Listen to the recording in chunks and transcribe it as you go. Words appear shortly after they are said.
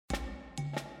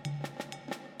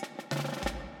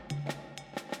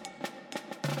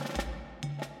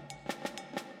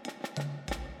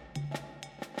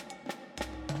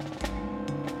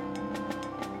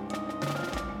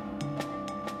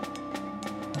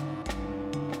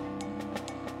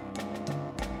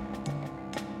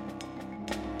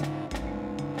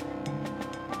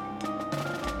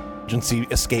emergency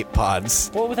escape pods.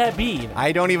 What would that be?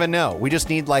 I don't even know. We just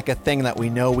need like a thing that we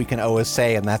know we can always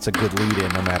say, and that's a good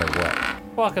lead-in no matter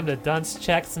what. Welcome to Dunce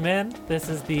Checks Min. This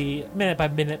is the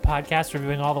minute-by-minute podcast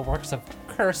reviewing all the works of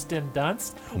Kirsten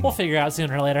Dunst. We'll figure out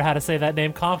sooner or later how to say that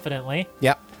name confidently.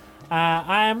 Yep.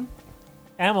 I'm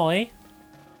Emily,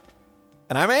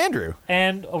 And I'm Andrew.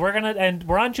 and we're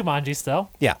on Jumanji still.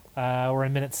 Yeah. We're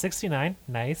in minute 69.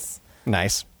 Nice.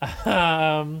 Nice.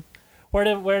 Where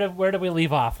did we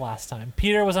leave off last time?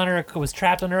 Peter was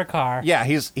trapped under a car. Yeah,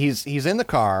 he's in the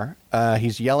car.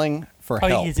 He's yelling for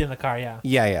help. He's in the car. Yeah.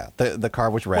 Yeah. The car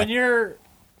was wrecked. When your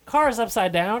car is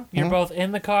upside down, you're both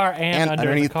in the car and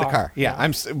underneath the car.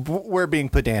 Yeah. We're being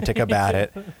pedantic about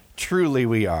it. Truly,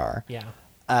 we are.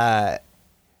 Yeah.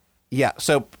 Yeah.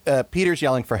 So Peter's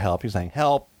yelling for help. He's saying,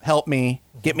 "Help! Help me!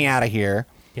 Get me out of here!"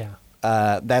 Yeah.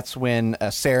 That's when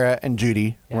Sarah and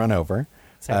Judy run over.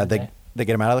 They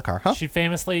get him out of the car. Huh? She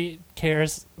famously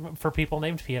cares for people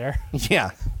named Peter.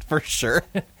 Yeah, for sure.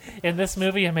 In this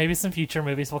movie and maybe some future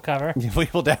movies we'll cover. We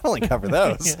will definitely cover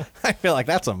those. Yeah. I feel like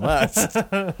that's a must.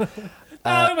 We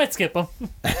might skip them.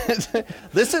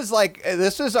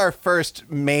 This is our first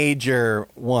major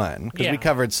one because we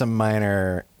covered some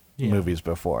minor movies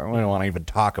before. We don't want to even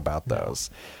talk about those.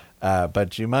 But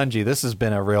Jumanji, this has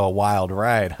been a real wild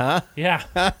ride, huh?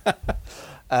 Yeah.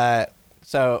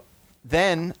 So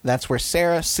then that's where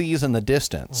Sarah sees in the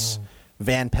distance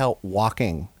Van Pelt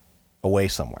walking away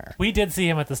somewhere. We did see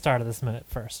him at the start of this minute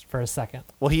first for a second.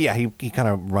 Well, he kind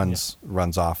of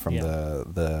runs off from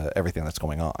the everything that's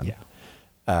going on.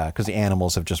 Yeah. Because the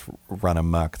animals have just run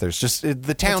amok. There's just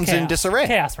the town's in disarray.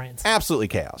 Chaos reigns. Absolutely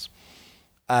chaos.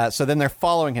 So then they're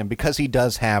following him because he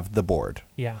does have the board.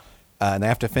 Yeah. And they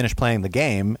have to finish playing the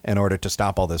game in order to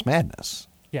stop all this madness.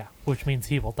 Yeah, which means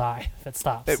he will die if it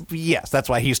stops. Yes, that's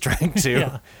why he's trying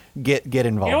to get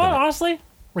involved. You know what? in it. Honestly,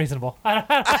 reasonable.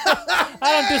 I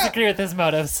don't disagree with his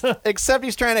motives. Except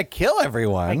he's trying to kill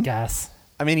everyone. I guess.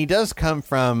 I mean, he does come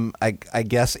from, I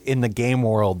guess, in the game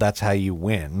world, that's how you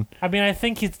win. I mean, I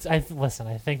think I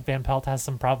think Van Pelt has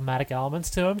some problematic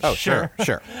elements to him. Oh, sure.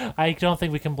 I don't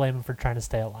think we can blame him for trying to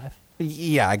stay alive.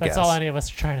 Yeah, I guess. That's all any of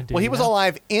us are trying to do. Well, he was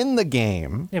alive in the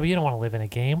game. Yeah, but you don't want to live in a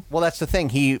game. Well, that's the thing.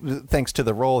 He, thanks to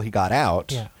the role, he got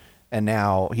out. Yeah. And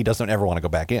now he doesn't ever want to go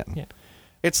back in. Yeah.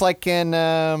 It's like in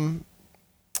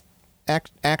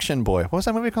Action Boy. What was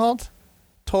that movie called?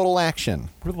 Total Action.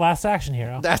 Last Action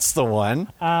Hero. That's the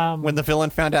one. When the villain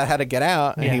found out how to get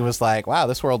out, and he was like, wow,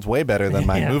 this world's way better than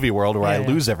my movie world where I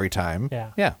lose every time.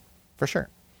 Yeah, for sure.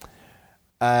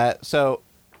 So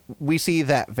we see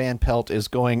that Van Pelt is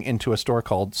going into a store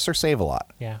called Sir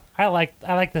Save-A-Lot. Yeah. I like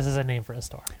this as a name for a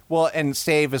store. Well, and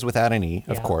save is without an E,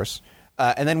 of course.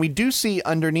 And then we do see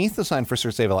underneath the sign for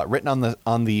Sir Save-A-Lot, written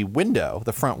on the window,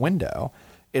 the front window,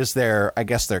 is their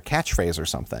catchphrase or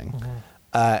something. Mm-hmm.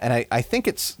 And I think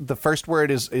it's the first word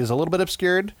is a little bit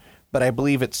obscured, but I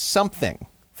believe it's something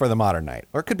for the modern night,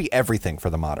 or it could be everything for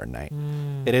the modern night.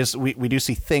 It is. We do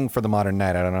see thing for the modern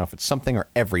night. I don't know if it's something or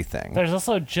everything. There's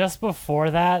also just before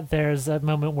that, there's a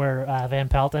moment where Van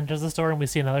Pelt enters the store and we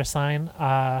see another sign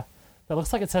that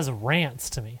looks like it says rants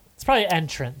to me. It's probably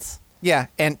entrance. Yeah,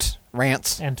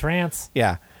 rants. Entrance.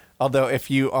 Yeah. Although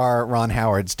if you are Ron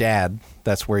Howard's dad,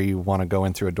 that's where you want to go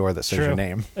in through a door that says your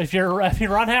name. If you're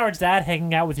Ron Howard's dad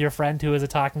hanging out with your friend who is a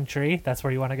talking tree, that's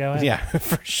where you want to go in. Yeah,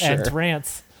 for sure.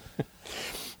 Entrance.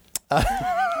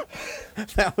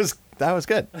 That was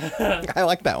good. I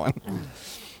like that one.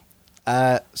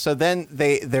 So then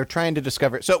they're trying to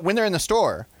discover. So when they're in the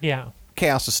store,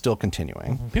 chaos is still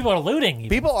continuing. People are looting.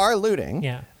 People are looting.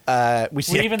 Yeah. We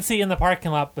even see in the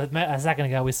parking lot a second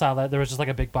ago, we saw that there was just like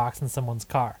a big box in someone's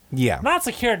car. Yeah. Not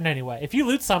secured in any way. If you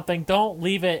loot something, don't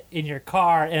leave it in your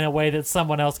car in a way that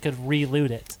someone else could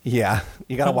re-loot it. Yeah.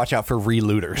 You got to watch out for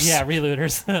re-looters. Yeah,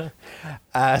 re-looters. So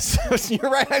you're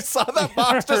right. I saw that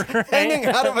box just hanging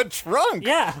out of a trunk.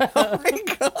 Yeah. Oh,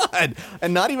 my God.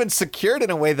 And not even secured in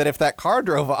a way that if that car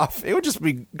drove off, it would just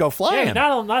go flying.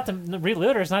 Yeah, not the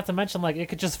re-looters, not to mention like it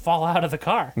could just fall out of the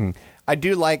car. I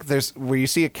do like there's where you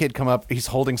see a kid come up, he's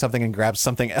holding something and grabs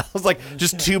something else, like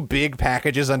just two big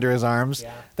packages under his arms.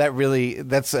 Yeah.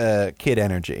 That's kid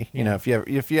energy. You know, if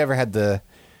you ever had the,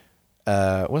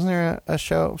 wasn't there a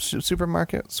show,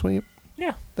 Supermarket Sweep?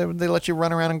 Yeah. They let you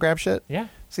run around and grab shit? Yeah.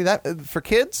 See that for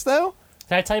kids though?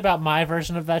 Did I tell you about my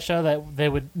version of that show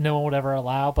that no one would ever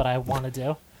allow, but I want to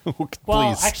do?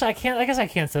 Well, Please. actually, I can't. I guess I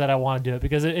can't say that I want to do it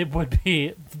because it would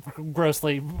be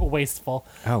grossly wasteful.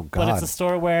 Oh God! But it's a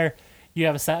store where you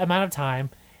have a set amount of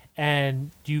time, and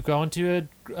you go into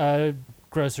a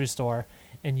grocery store,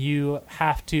 and you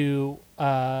have to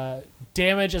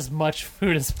damage as much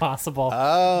food as possible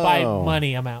by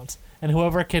money amount. and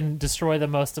whoever can destroy the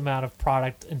most amount of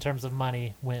product in terms of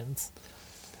money wins.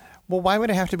 Well, why would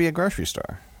it have to be a grocery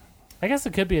store? I guess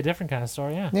it could be a different kind of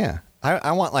store, yeah. Yeah.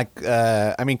 I want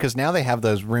because now they have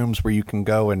those rooms where you can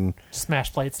go and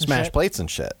smash plates and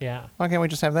shit. Yeah. Why can't we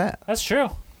just have that? That's true.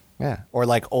 Yeah. Or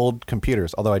like old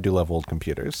computers, although I do love old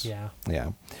computers. Yeah.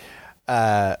 Yeah.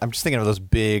 I'm just thinking of those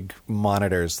big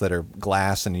monitors that are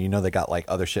glass and they got like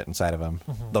other shit inside of them.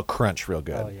 Mm-hmm. They'll crunch real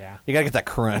good. Oh, yeah. You got to get that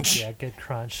crunch. Yeah, good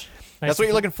crunch. Nice. That's what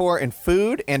you're looking for in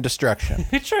food and destruction.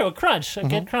 True, a crunch. A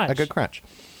good crunch. A good crunch.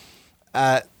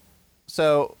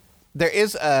 So there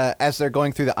is, as they're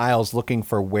going through the aisles looking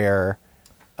for where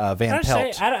Van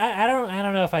Pelt... I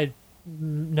don't know if I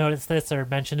noticed this or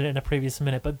mentioned it in a previous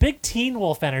minute, but big Teen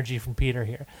Wolf energy from Peter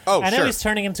here. Oh, I know he's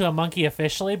turning into a monkey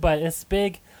officially, but it's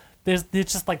big...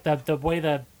 It's just like the way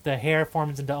the hair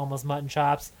forms into almost mutton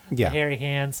chops, the hairy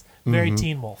hands, very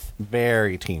Teen Wolf.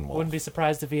 Very Teen Wolf. Wouldn't be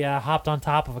surprised if he hopped on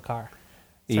top of a car,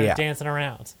 started dancing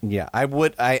around. Yeah, I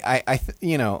would.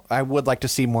 I would like to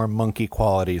see more monkey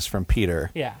qualities from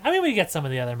Peter. Yeah, I mean we get some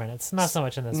of the other minutes, not so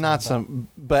much in this.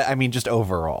 But I mean just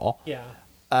overall.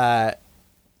 Yeah.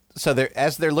 So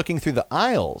as they're looking through the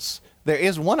aisles. There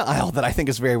is one aisle that I think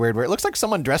is very weird where it looks like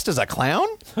someone dressed as a clown.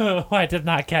 I did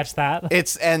not catch that.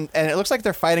 And it looks like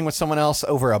they're fighting with someone else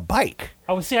over a bike.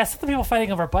 Oh, see, I saw the people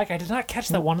fighting over a bike. I did not catch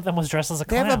that one of them was dressed as a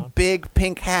clown. They have a big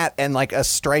pink hat and like a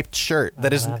striped shirt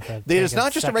that is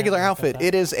not just a regular outfit.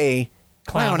 It is a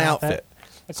clown outfit.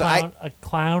 A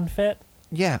clown fit?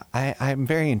 Yeah, I'm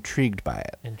very intrigued by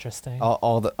it. Interesting.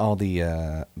 All the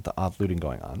odd looting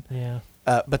going on. Yeah.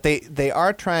 But they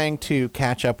are trying to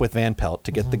catch up with Van Pelt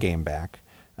to get the game back,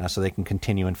 so they can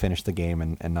continue and finish the game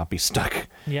and not be stuck.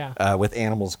 Yeah. With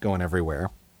animals going everywhere.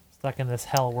 Stuck in this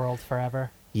hell world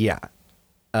forever. Yeah.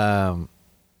 Now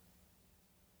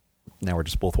we're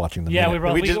just both watching the minute.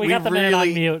 We got the minute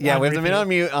on mute. Yeah, we have the minute on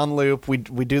mute on loop. We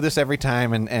do this every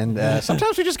time, and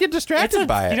sometimes we just get distracted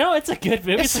by it. It's a good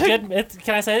movie.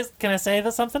 Can I say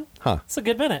this something? Huh? It's a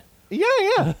good minute.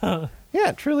 Yeah. Yeah,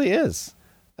 it truly is.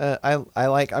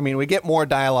 I mean, we get more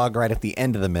dialogue right at the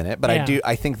end of the minute, but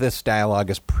I think this dialogue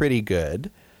is pretty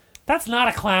good. That's not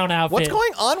a clown outfit. What's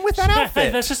going on with that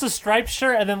outfit? That's just a striped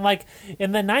shirt, and then like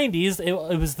in the 90s, it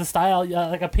was the style,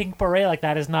 like a pink beret like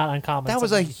that is not uncommon. That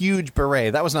was a huge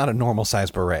beret. That was not a normal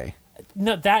size beret.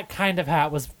 No, that kind of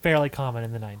hat was fairly common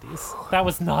in the 90s. That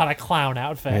was not a clown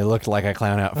outfit. It looked like a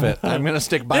clown outfit. I'm going to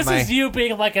stick by this is you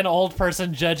being like an old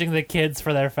person judging the kids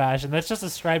for their fashion. That's just a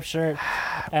striped shirt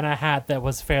and a hat that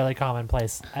was fairly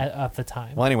commonplace at the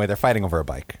time. Well, anyway, they're fighting over a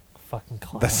bike. Fucking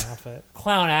clown outfit.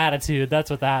 Clown attitude, that's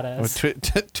what that is.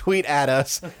 Tweet at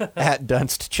us, at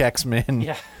DunstChecksMin.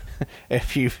 Yeah.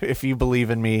 If you believe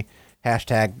in me,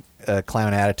 hashtag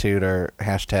clown attitude or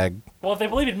hashtag... Well, if they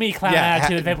believe in me, clown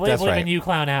attitude. If they believe in you,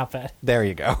 clown outfit. There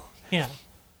you go. Yeah.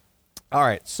 All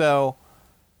right. So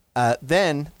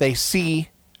then they see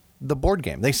the board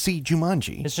game. They see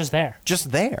Jumanji. It's just there.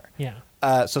 Just there.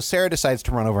 Yeah. So Sarah decides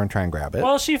to run over and try and grab it.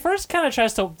 Well, she first kind of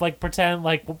tries to like pretend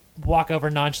like walk over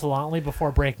nonchalantly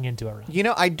before breaking into a room.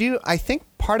 I think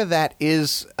part of that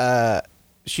is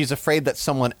she's afraid that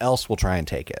someone else will try and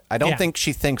take it. I don't think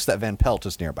she thinks that Van Pelt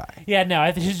is nearby. Yeah,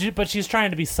 no, but she's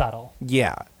trying to be subtle.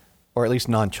 Yeah. Or at least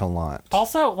nonchalant.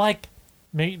 Also, like,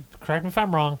 maybe correct me if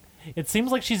I'm wrong, it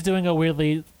seems like she's doing a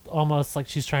weirdly, almost like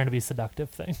she's trying to be seductive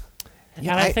thing.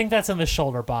 Yeah, and I think that's in the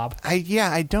shoulder bob.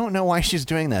 I don't know why she's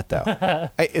doing that, though.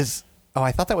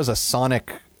 I thought that was a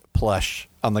Sonic plush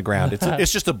on the ground.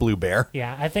 It's just a blue bear.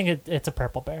 Yeah, I think it's a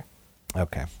purple bear.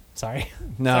 Okay. Sorry.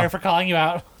 No. Sorry for calling you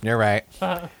out. You're right.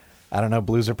 I don't know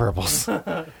blues or purples.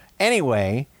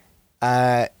 Anyway,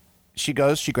 she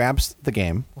grabs the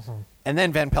game. Mm-hmm. And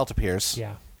then Van Pelt appears.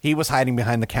 Yeah. He was hiding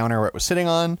behind the counter where it was sitting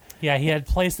on. Yeah, he had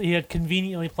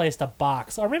conveniently placed a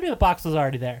box. Or maybe the box was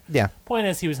already there. Yeah. Point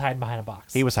is, he was hiding behind a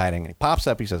box. He was hiding. He pops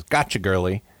up. He says, "Gotcha,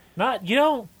 girly." You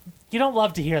don't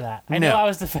love to hear that. I know I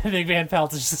was defending Van Pelt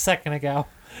just a second ago.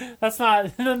 It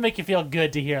doesn't make you feel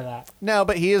good to hear that. No,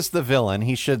 but he is the villain.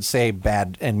 He should say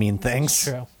bad and mean things.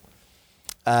 True.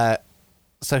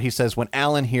 So he says, when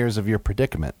Alan hears of your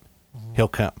predicament, he'll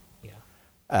come.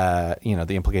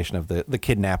 The implication of the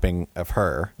kidnapping of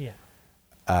her. Yeah.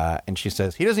 And she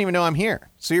says, he doesn't even know I'm here,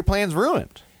 so your plan's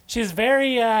ruined. She's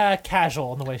very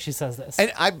casual in the way she says this.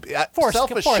 And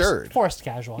self-assured. Forced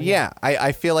casual. Yeah,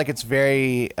 I feel like it's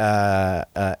very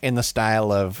in the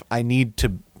style of, I need to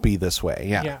be this way.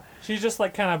 Yeah. Yeah. She's just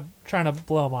like kind of trying to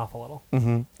blow him off a little.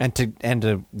 Mm-hmm. And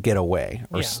to get away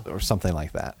or something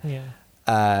like that.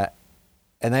 Yeah.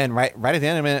 And then right at the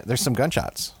end of the minute, there's some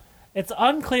gunshots. It's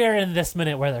unclear in this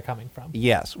minute where they're coming from.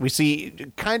 Yes. We see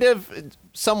kind of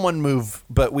someone move,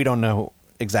 but we don't know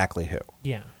exactly who.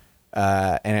 Yeah.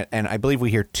 And I believe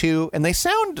we hear 2, and they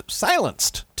sound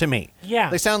silenced to me. Yeah.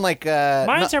 They sound like...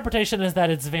 My interpretation is that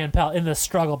it's Van Pelt in the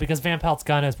struggle, because Van Pelt's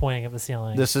gun is pointing at the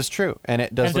ceiling. This is true, and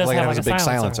it does look like it has a big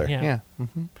silencer. Yeah.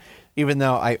 Mm-hmm. Even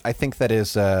though I think that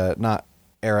is not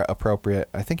era appropriate.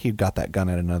 I think you got that gun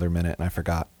at another minute, and I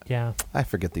forgot. Yeah. I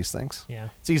forget these things. Yeah.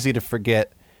 It's easy to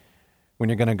forget when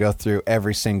you're going to go through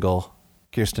every single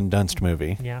Kirsten Dunst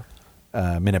movie. Yeah.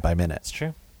 Minute by minute. It's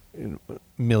true.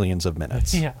 Millions of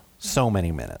minutes. Yeah. So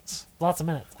many minutes. Lots of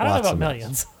minutes. I don't know about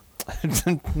millions.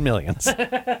 Millions.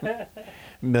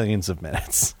 Millions of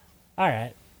minutes. All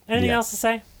right. Anything else to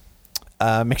say?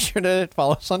 Make sure to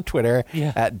follow us on Twitter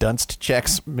at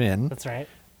DunstChecksMin. That's right.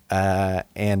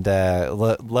 And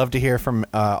love to hear from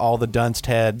all the Dunst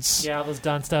heads. Yeah, all those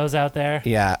Dunstos out there.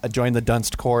 Yeah, join the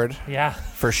Dunst Cord. Yeah.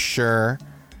 For sure.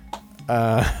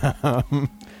 And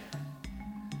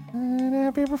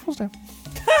happy April Fool's Day.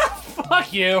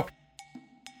 Fuck you.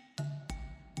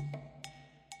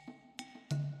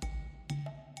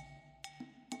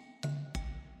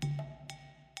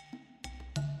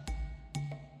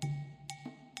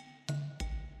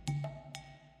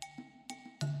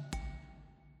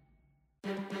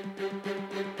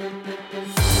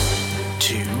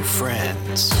 Two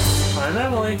friends. I'm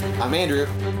Emily. I'm Andrew.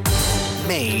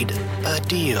 Made a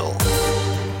deal.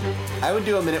 I would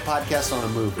do a minute podcast on a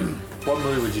movie. What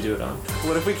movie would you do it on?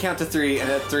 What if we count to 3,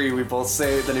 and at 3 we both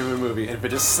say the name of the movie, and if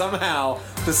it is somehow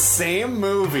the same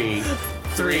movie...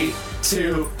 3,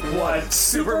 2, 1,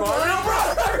 Super Mario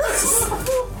Brothers!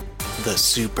 The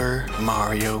Super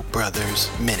Mario Brothers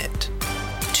Minute.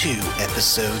 2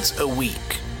 episodes a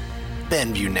week.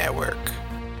 Benview Network.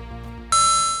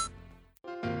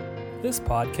 This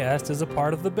podcast is a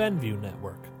part of the Benview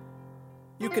Network.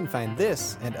 You can find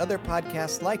this and other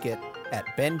podcasts like it at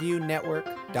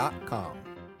BenviewNetwork.com.